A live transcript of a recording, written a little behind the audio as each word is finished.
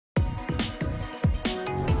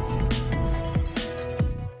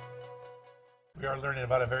We are learning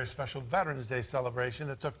about a very special Veterans Day celebration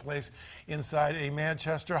that took place inside a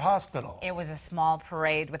Manchester hospital. It was a small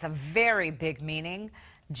parade with a very big meaning.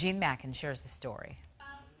 Jean Mackin shares the story.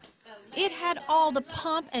 It had all the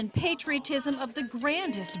pomp and patriotism of the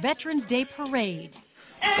grandest Veterans Day parade.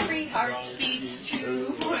 Every heart beats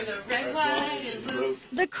true for the red, white, and blue.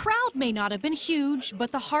 The crowd may not have been huge,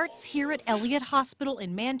 but the hearts here at Elliott Hospital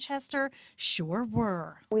in Manchester sure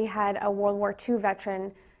were. We had a World War II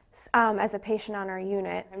veteran as a patient on our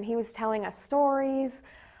unit, and he was telling us stories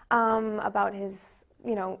about his,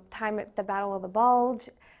 time at the Battle of the Bulge.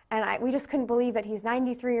 And we just couldn't believe that he's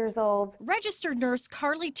 93 years old. Registered nurse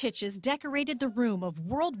Carly Titches decorated the room of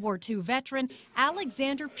World War II veteran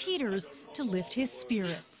Alexander Peters to lift his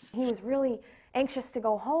spirits. He was really anxious to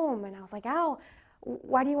go home, and I was like, Al,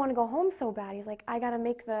 why do you want to go home so bad? He's like, I got to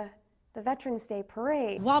make the Veterans Day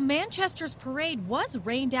parade. While Manchester's parade was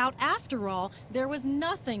rained out after all, there was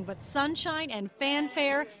nothing but sunshine and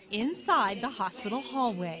fanfare inside the hospital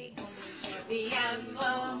hallway. The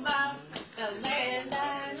emblem of the land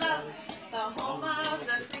I love, the home of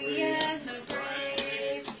the free and the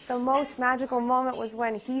brave. The most magical moment was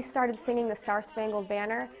when he started singing the Star-Spangled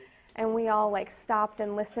Banner, and we all stopped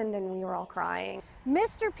and listened, and we were all crying.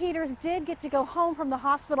 Mr. Peters did get to go home from the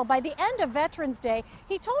hospital by the end of Veterans Day.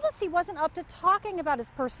 He told us he wasn't up to talking about his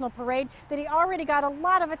personal parade, that he already got a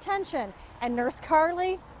lot of attention, and Nurse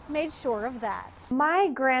Carly made sure of that. My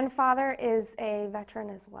grandfather is a veteran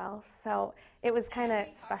as well, so it was kind of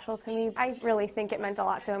special to me. I really think it meant a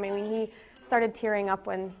lot to him. I mean, he started tearing up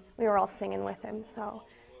when we were all singing with him, so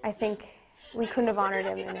I think we couldn't have honored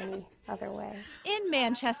him in any other way. In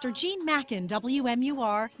Manchester, Jean Mackin,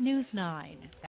 WMUR News 9.